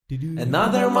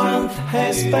Another month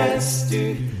has passed,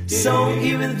 so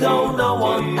even though no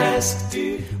one asked,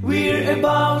 we're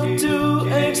about to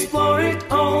explore it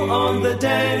all on the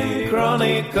Dann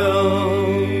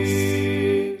Chronicles.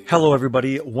 Hello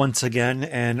everybody once again,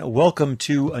 and welcome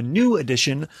to a new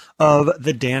edition of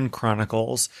the Dann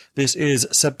Chronicles. This is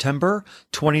September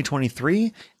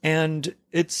 2023, and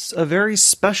it's a very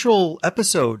special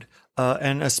episode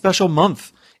and a special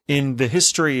month in the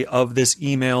history of this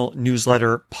email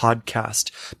newsletter podcast,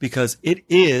 because it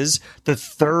is the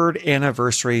third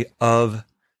anniversary of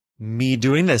me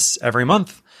doing this every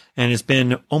month. And it's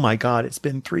been, oh my God, it's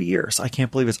been 3 years. I can't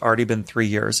believe it's already been 3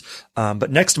 years.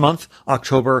 But next month,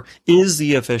 October, is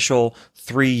the official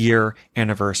 3-year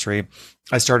anniversary.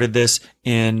 I started this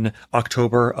in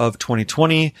October of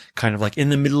 2020, kind of like in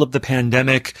the middle of the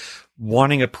pandemic,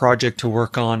 wanting a project to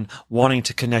work on, wanting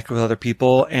to connect with other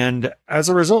people. And as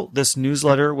a result, this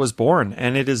newsletter was born,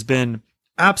 and it has been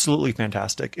absolutely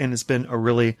fantastic. And it's been a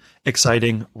really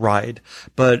exciting ride.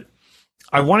 But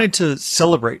I wanted to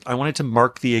celebrate. I wanted to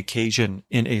mark the occasion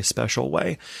in a special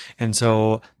way. And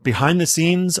so behind the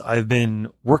scenes, I've been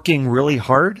working really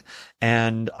hard,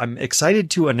 and I'm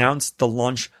excited to announce the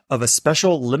launch of a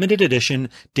special limited edition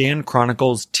Dann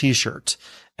Chronicles t-shirt.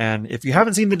 And if you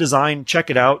haven't seen the design, check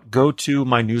it out. Go to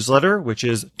my newsletter, which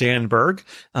is Dannberg,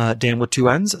 Dan with 2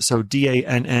 N's. So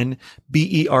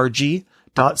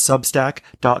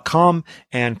DANNBERG.substack.com,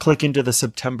 and click into the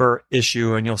September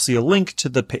issue, and you'll see a link to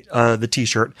the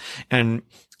t-shirt. And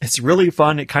it's really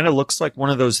fun. It kind of looks like one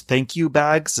of those thank you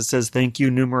bags. It says thank you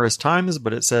numerous times,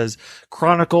 but it says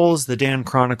Chronicles, the Dann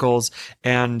Chronicles,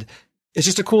 and it's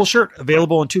just a cool shirt,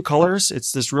 available in 2 colors.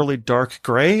 It's this really dark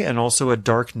gray and also a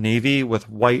dark navy with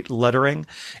white lettering.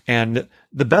 And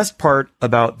the best part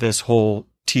about this whole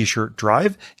t-shirt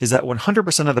drive is that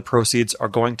 100% of the proceeds are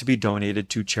going to be donated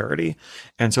to charity.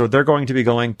 And so they're going to be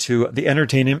going to the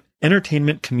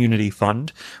Entertainment Community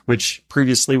Fund, which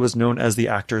previously was known as the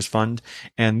Actors Fund.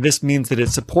 And this means that it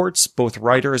supports both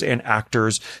writers and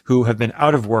actors who have been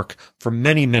out of work for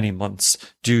many, many months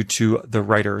due to the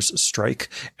writers' strike.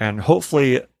 And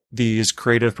hopefully these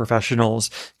creative professionals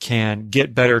can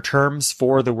get better terms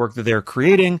for the work that they're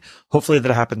creating. Hopefully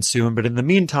that happens soon. But in the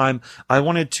meantime, I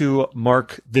wanted to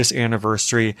mark this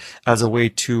anniversary as a way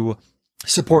to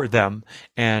support them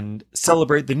and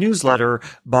celebrate the newsletter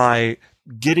by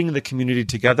getting the community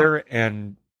together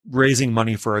and raising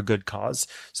money for a good cause.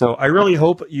 So I really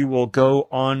hope you will go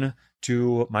on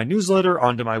to my newsletter,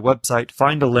 onto my website,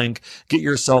 find a link, get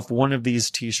yourself one of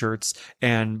these t-shirts,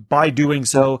 and by doing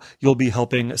so, you'll be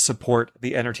helping support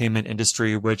the entertainment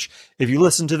industry, which, if you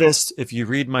listen to this, if you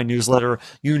read my newsletter,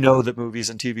 you know that movies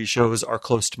and TV shows are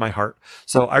close to my heart.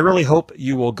 So I really hope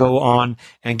you will go on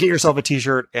and get yourself a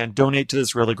t-shirt and donate to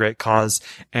this really great cause.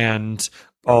 And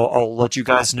I'll let you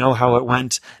guys know how it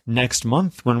went next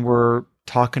month when we're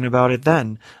talking about it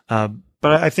then. But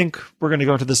I think we're going to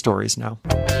go into the stories now.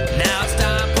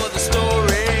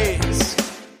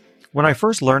 When I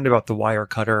first learned about the wire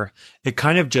cutter, it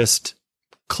kind of just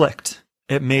clicked.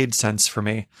 It made sense for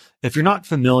me. If you're not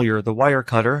familiar, the wire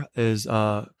cutter is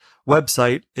a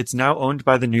website. It's now owned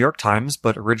by the New York Times,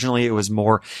 but originally it was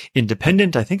more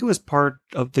independent. I think it was part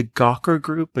of the Gawker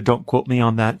Group, but don't quote me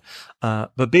on that.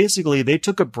 But basically, they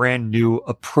took a brand new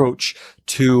approach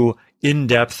to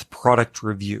in-depth product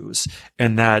reviews,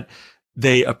 and that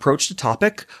they approached a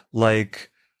topic like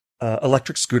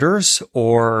electric scooters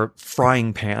or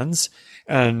frying pans.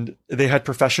 And they had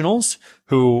professionals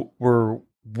who were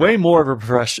way more of a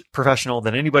professional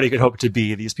than anybody could hope to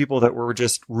be. These people that were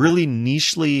just really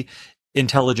nichely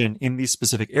intelligent in these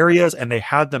specific areas, and they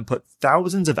had them put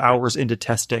thousands of hours into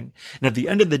testing. And at the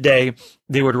end of the day,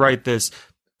 they would write this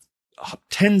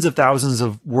tens of thousands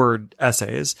of word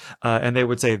essays, and they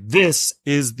would say, this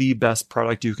is the best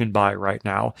product you can buy right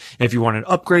now. If you want an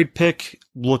upgrade pick,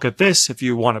 look at this. If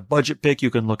you want a budget pick,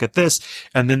 you can look at this.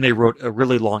 And then they wrote a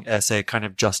really long essay kind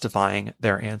of justifying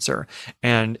their answer.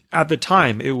 And at the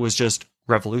time, it was just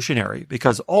revolutionary,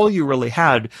 because all you really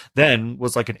had then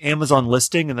was like an Amazon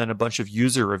listing and then a bunch of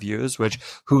user reviews, which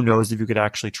who knows if you could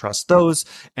actually trust those,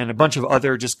 and a bunch of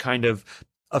other just kind of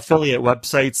affiliate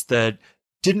websites that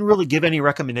didn't really give any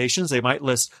recommendations. They might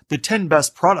list the 10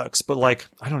 best products, but like,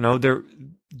 I don't know,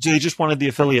 they just wanted the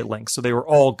affiliate links. So they were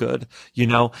all good, you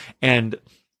know, and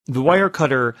the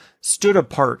Wirecutter stood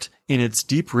apart in its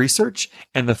deep research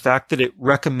and the fact that it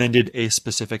recommended a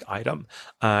specific item.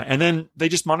 And then they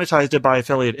just monetized it by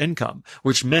affiliate income,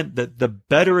 which meant that the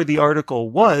better the article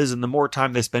was and the more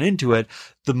time they spent into it,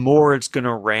 the more it's going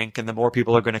to rank and the more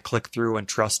people are going to click through and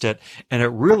trust it. And it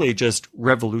really just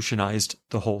revolutionized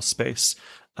the whole space.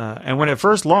 And when it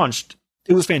first launched,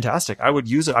 it was fantastic. I would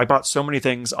use it. I bought so many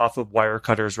things off of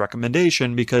Wirecutter's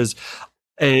recommendation because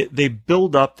they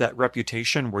build up that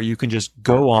reputation where you can just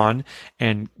go on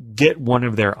and get one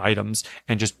of their items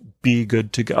and just be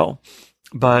good to go.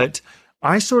 But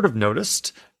I sort of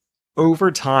noticed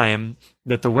over time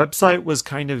that the website was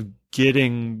kind of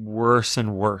getting worse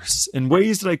and worse in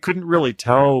ways that I couldn't really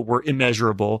tell were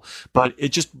immeasurable, but it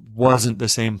just wasn't the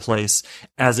same place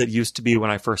as it used to be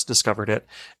when I first discovered it.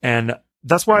 And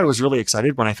that's why I was really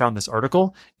excited when I found this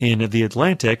article in The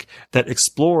Atlantic that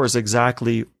explores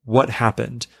exactly what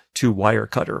happened to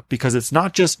Wirecutter, because it's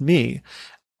not just me.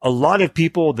 A lot of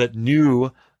people that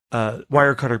knew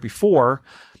Wirecutter before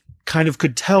kind of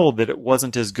could tell that it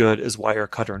wasn't as good as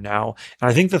Wirecutter now.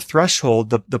 And I think the threshold,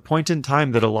 the point in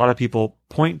time that a lot of people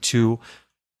point to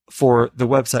for the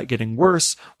website getting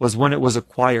worse was when it was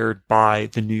acquired by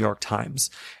the New York Times.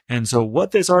 And so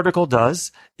what this article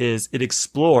does is it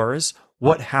explores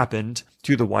what happened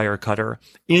to the Wirecutter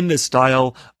in the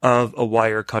style of a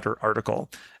Wirecutter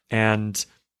article. And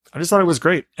I just thought it was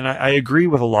great. And I agree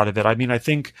with a lot of it. I mean, I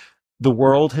think the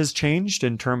world has changed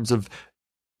in terms of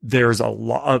there's a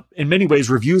lot of, in many ways,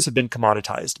 reviews have been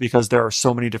commoditized because there are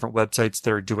so many different websites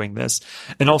that are doing this.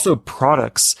 And also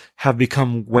products have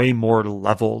become way more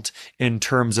leveled in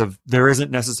terms of there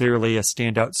isn't necessarily a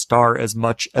standout star as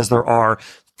much as there are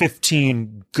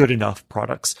 15 good enough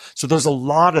products. So there's a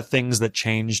lot of things that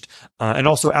changed. And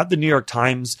also at the New York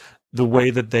Times, the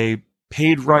way that they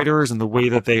paid writers and the way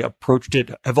that they approached it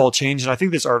have all changed. And I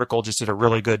think this article just did a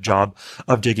really good job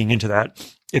of digging into that.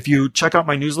 If you check out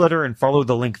my newsletter and follow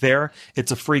the link there,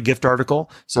 it's a free gift article.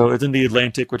 So it's in The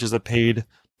Atlantic, which is a paid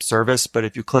service. But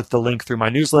if you click the link through my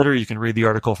newsletter, you can read the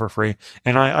article for free.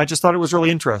 And I just thought it was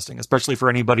really interesting, especially for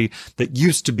anybody that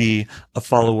used to be a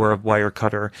follower of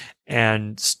Wirecutter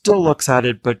and still looks at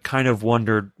it, but kind of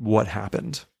wondered what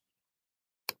happened.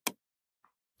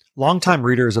 Longtime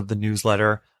readers of the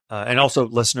newsletter and also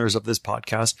listeners of this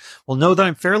podcast will know that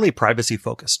I'm fairly privacy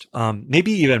focused,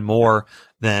 maybe even more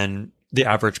than the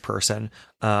average person.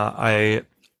 I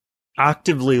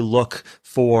actively look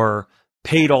for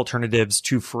paid alternatives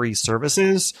to free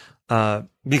services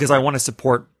because I want to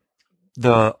support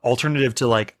the alternative to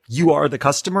like, you are the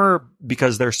customer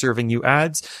because they're serving you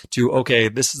ads to, okay,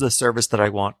 this is the service that I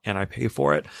want and I pay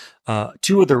for it.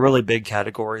 Two of the really big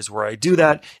categories where I do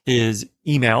that is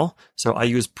email. So I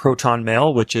use Proton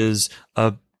Mail, which is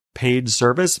a paid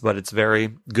service, but it's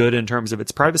very good in terms of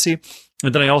its privacy.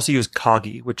 And then I also use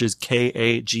Kagi, which is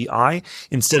Kagi,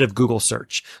 instead of Google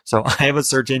search. So I have a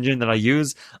search engine that I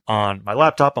use on my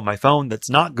laptop, on my phone, that's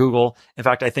not Google. In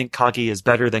fact, I think Kagi is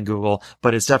better than Google,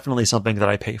 but it's definitely something that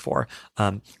I pay for.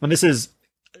 And this is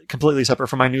completely separate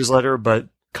from my newsletter, but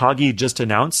Kagi just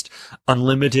announced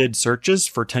unlimited searches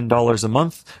for $10 a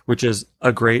month, which is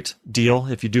a great deal.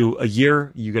 If you do a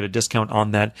year, you get a discount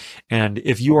on that. And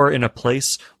if you are in a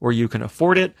place where you can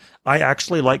afford it, I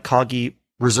actually like Kagi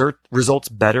results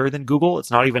better than Google.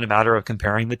 It's not even a matter of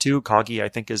comparing the two. Kagi, I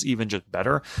think, is even just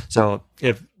better. So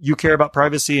if you care about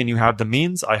privacy and you have the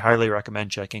means, I highly recommend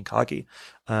checking Kagi.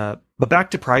 But back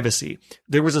to privacy.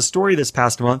 There was a story this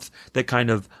past month that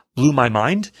kind of blew my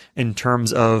mind in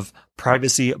terms of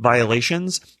privacy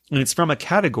violations. And it's from a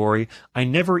category I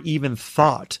never even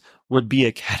thought would be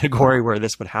a category where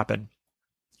this would happen.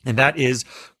 And that is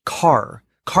car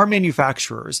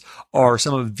manufacturers are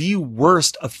some of the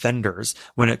worst offenders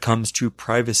when it comes to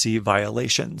privacy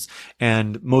violations.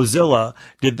 And Mozilla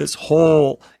did this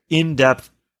whole in-depth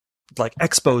like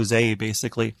expose,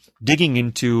 basically digging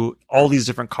into all these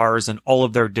different cars and all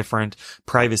of their different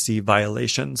privacy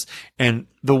violations. And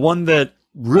the one that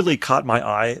really caught my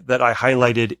eye that I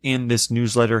highlighted in this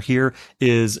newsletter here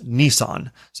is Nissan.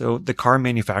 So the car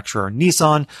manufacturer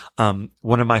Nissan,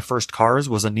 one of my first cars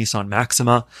was a Nissan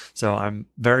Maxima. So I'm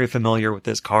very familiar with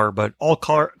this car, but all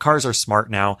cars are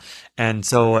smart now. And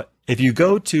so if you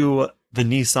go to the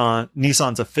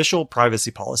Nissan's official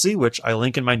privacy policy, which I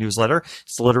link in my newsletter,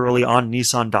 it's literally on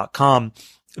nissan.com.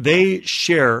 They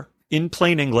share in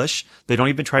plain English, they don't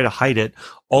even try to hide it,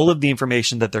 all of the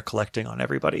information that they're collecting on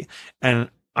everybody. And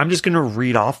I'm just going to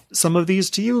read off some of these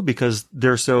to you because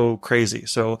they're so crazy.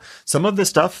 So some of the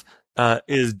stuff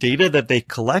is data that they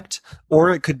collect,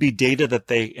 or it could be data that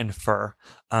they infer.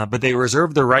 But they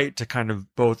reserve the right to kind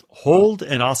of both hold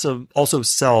and also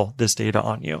sell this data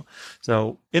on you.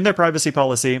 So in their privacy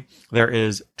policy, there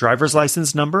is driver's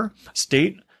license number,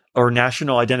 state or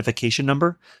national identification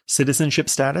number, citizenship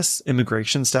status,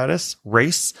 immigration status,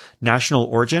 race, national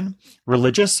origin,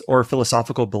 religious or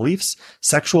philosophical beliefs,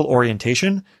 sexual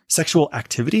orientation, sexual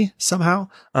activity somehow,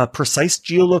 precise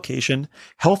geolocation,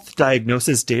 health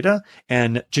diagnosis data,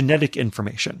 and genetic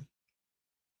information.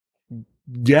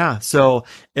 Yeah. So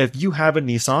if you have a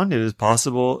Nissan, it is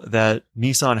possible that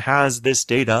Nissan has this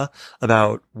data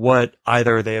about what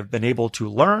either they have been able to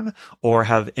learn or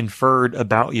have inferred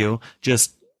about you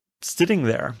just sitting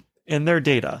there in their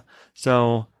data.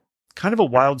 So kind of a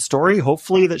wild story.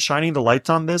 Hopefully that shining the lights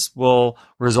on this will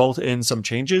result in some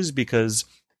changes, because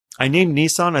I named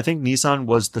Nissan. I think Nissan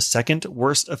was the second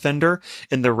worst offender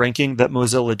in the ranking that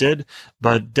Mozilla did.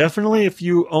 But definitely, if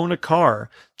you own a car,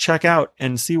 check out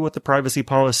and see what the privacy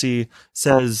policy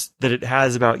says that it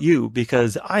has about you,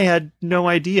 because I had no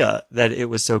idea that it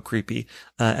was so creepy.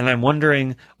 And I'm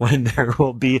wondering when there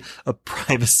will be a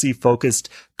privacy focused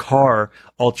car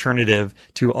alternative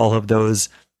to all of those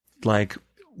like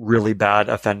really bad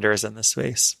offenders in the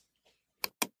space.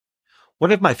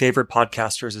 One of my favorite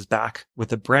podcasters is back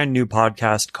with a brand new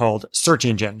podcast called Search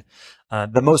Engine.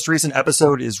 The most recent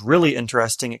episode is really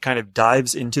interesting. It kind of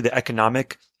dives into the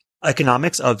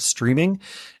economics of streaming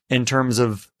in terms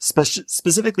of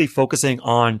specifically focusing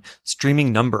on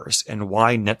streaming numbers and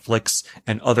why Netflix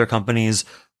and other companies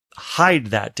hide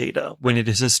that data when it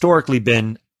has historically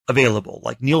been available,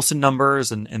 like Nielsen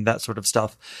numbers and that sort of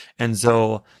stuff. And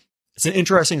so it's an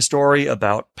interesting story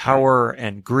about power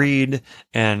and greed,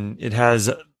 and it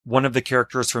has one of the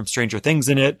characters from Stranger Things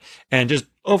in it, and just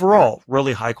overall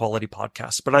really high quality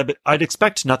podcast. But I'd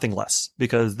expect nothing less,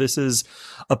 because this is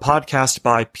a podcast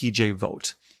by PJ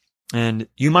Vogt. And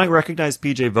you might recognize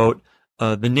PJ Vogt,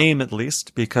 the name at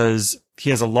least, because he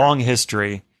has a long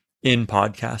history in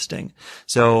podcasting.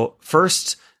 So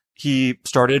first, he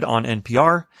started on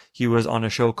NPR. He was on a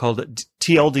show called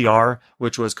TLDR,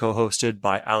 which was co-hosted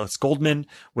by Alex Goldman,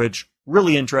 which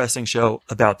really interesting show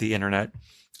about the internet.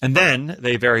 And then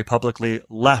they very publicly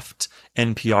left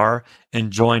NPR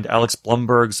and joined Alex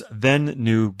Blumberg's then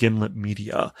new Gimlet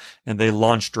Media, and they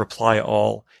launched Reply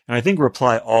All. And I think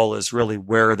Reply All is really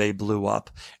where they blew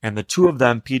up. And the two of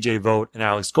them, PJ Vogt and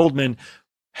Alex Goldman,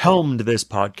 helmed this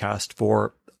podcast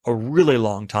for a really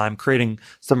long time, creating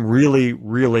some really,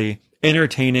 really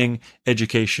entertaining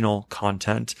educational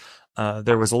content.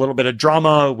 There was a little bit of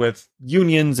drama with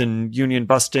unions and union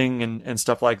busting and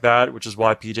stuff like that, which is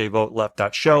why PJ Vogt left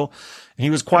that show. And he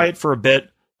was quiet for a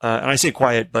bit. And I say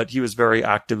quiet, but he was very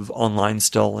active online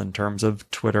still in terms of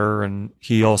Twitter. And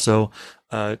he also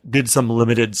did some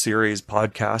limited series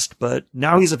podcast, but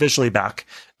now he's officially back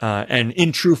and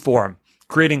in true form,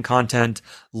 creating content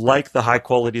like the high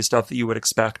quality stuff that you would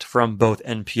expect from both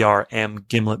NPR and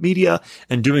Gimlet Media,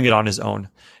 and doing it on his own.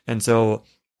 And so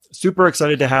super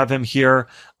excited to have him here.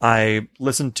 I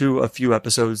listened to a few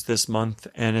episodes this month,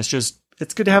 and it's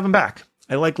good to have him back.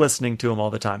 I like listening to him all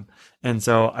the time. And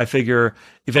so I figure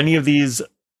if any of these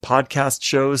podcast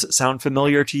shows sound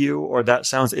familiar to you, or that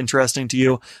sounds interesting to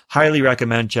you, highly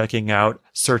recommend checking out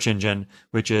Search Engine,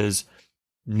 which is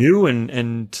new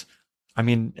and I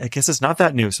mean, I guess it's not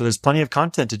that new, so there's plenty of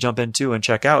content to jump into and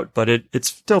check out, but it's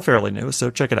still fairly new,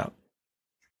 so check it out.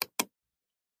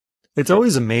 It's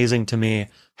always amazing to me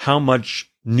how much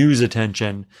news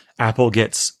attention Apple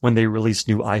gets when they release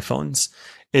new iPhones.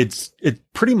 It's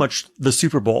pretty much the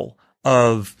Super Bowl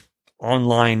of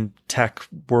online tech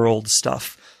world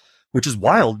stuff, which is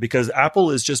wild because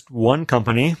Apple is just one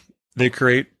company. They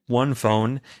create one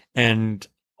phone, and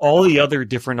all the other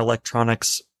different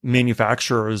electronics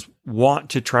manufacturers want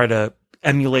to try to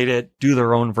emulate it, do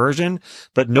their own version,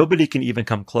 but nobody can even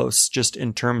come close just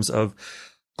in terms of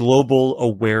global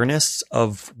awareness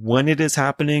of when it is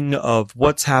happening, of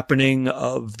what's happening,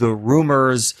 of the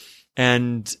rumors.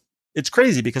 And it's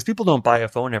crazy because people don't buy a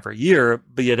phone every year,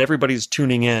 but yet everybody's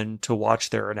tuning in to watch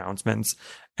their announcements.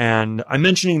 And I'm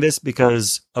mentioning this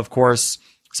because, of course,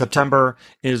 September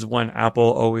is when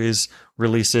Apple always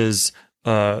releases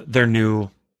their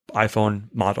new iPhone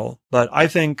model. But I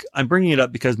think I'm bringing it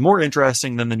up because more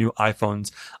interesting than the new iPhones,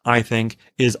 I think,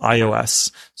 is iOS.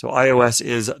 So iOS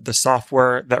is the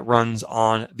software that runs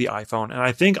on the iPhone. And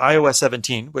I think iOS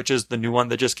 17, which is the new one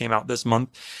that just came out this month,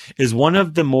 is one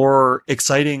of the more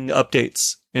exciting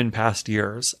updates in past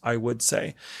years, I would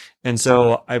say. And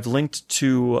so I've linked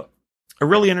to a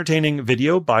really entertaining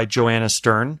video by Joanna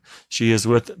Stern. She is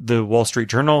with the Wall Street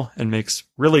Journal and makes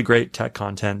really great tech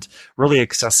content, really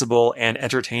accessible and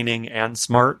entertaining and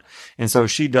smart. And so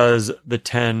she does the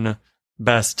 10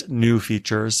 best new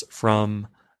features from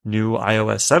new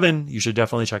iOS 7. You should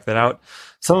definitely check that out.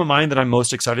 Some of mine that I'm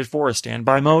most excited for is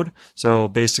standby mode. So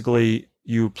basically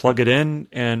you plug it in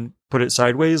and put it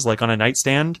sideways, like on a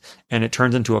nightstand, and it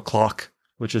turns into a clock,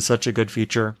 which is such a good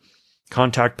feature.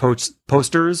 Contact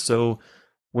posters. So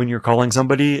when you're calling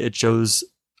somebody, it shows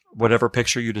whatever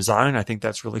picture you design. I think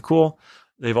that's really cool.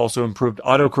 They've also improved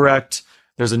autocorrect.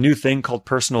 There's a new thing called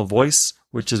personal voice,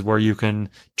 which is where you can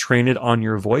train it on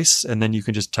your voice, and then you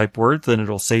can just type words and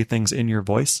it'll say things in your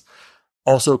voice.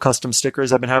 Also, custom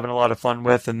stickers I've been having a lot of fun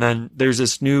with. And then there's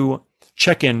this new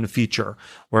check-in feature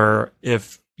where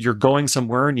if you're going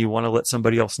somewhere and you want to let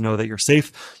somebody else know that you're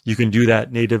safe, you can do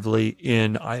that natively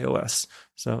in iOS.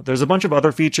 So there's a bunch of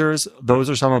other features. Those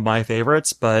are some of my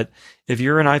favorites. But if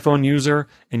you're an iPhone user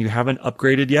and you haven't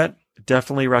upgraded yet,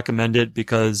 definitely recommend it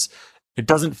because it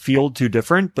doesn't feel too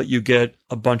different, but you get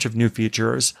a bunch of new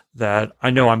features that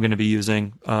I know I'm going to be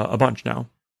using a bunch now.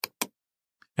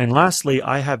 And lastly,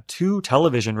 I have 2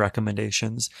 television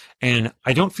recommendations, and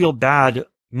I don't feel bad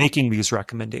making these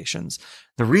recommendations.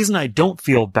 The reason I don't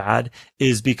feel bad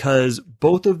is because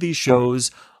both of these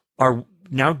shows are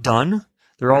now done.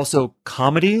 They're also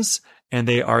comedies, and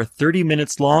they are 30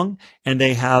 minutes long, and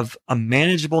they have a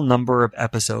manageable number of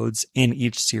episodes in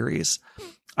each series.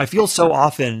 I feel so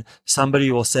often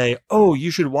somebody will say, oh,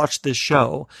 you should watch this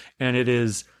show, and it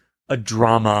is a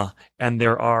drama, and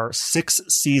there are 6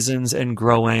 seasons and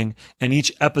growing, and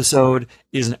each episode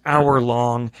is an hour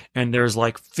long, and there's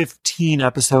like 15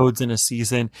 episodes in a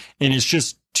season, and it's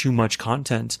just too much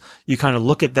content. You kind of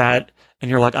look at that and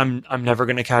you're like, I'm never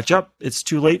going to catch up. It's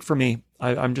too late for me.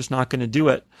 I'm just not going to do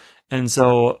it. And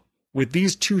so with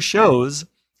these 2 shows,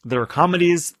 they're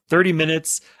comedies, 30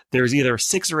 minutes. There's either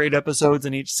 6 or 8 episodes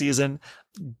in each season.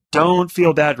 Don't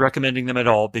feel bad recommending them at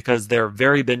all because they're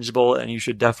very bingeable and you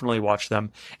should definitely watch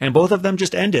them. And both of them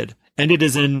just ended. Ended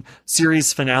as in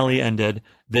series finale ended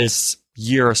this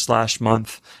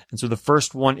year/month. And so the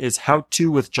first one is How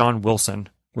To with John Wilson,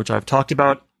 which I've talked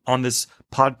about on this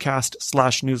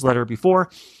podcast/newsletter before.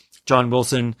 John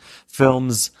Wilson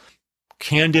films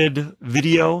candid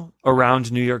video around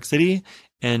New York City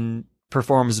and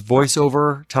performs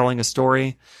voiceover telling a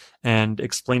story and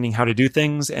explaining how to do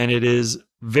things. And it is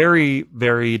very,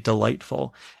 very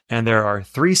delightful. And there are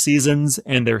 3 seasons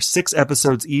and there are 6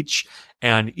 episodes each.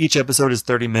 And each episode is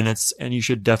 30 minutes and you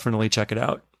should definitely check it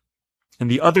out.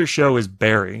 And the other show is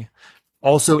Barry,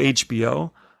 also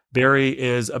HBO. Barry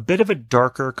is a bit of a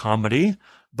darker comedy,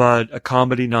 but a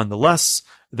comedy nonetheless.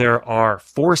 There are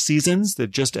 4 seasons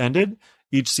that just ended.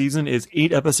 Each season is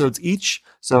 8 episodes each.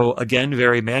 So again,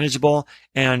 very manageable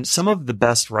and some of the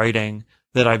best writing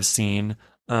that I've seen.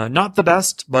 Not the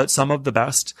best, but some of the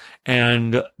best.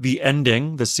 And the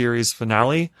ending, the series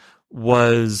finale,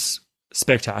 was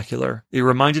spectacular. It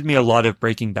reminded me a lot of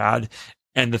Breaking Bad.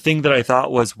 And the thing that I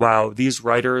thought was, wow, these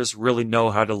writers really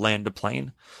know how to land a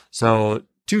plane. So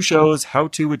 2 shows, How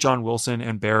To with John Wilson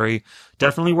and Barry,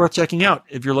 definitely worth checking out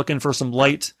if you're looking for some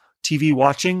light TV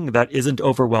watching that isn't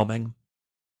overwhelming.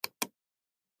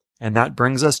 And that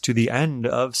brings us to the end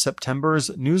of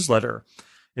September's newsletter.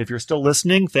 If you're still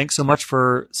listening, thanks so much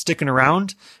for sticking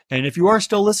around. And if you are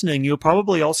still listening, you'll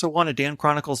probably also want a Dan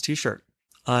Chronicles t-shirt.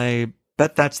 I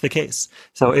bet that's the case.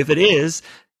 So if it is,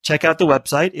 check out the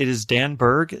website. It is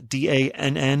Dannberg,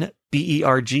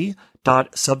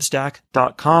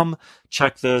 DANNBERG.substack.com.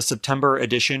 Check the September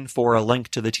edition for a link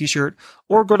to the t-shirt,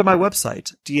 or go to my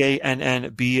website,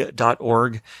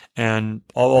 DANNB.org, and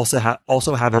I'll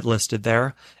also have it listed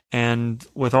there. And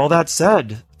with all that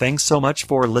said, thanks so much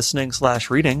for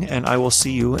listening/reading, and I will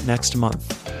see you next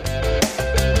month.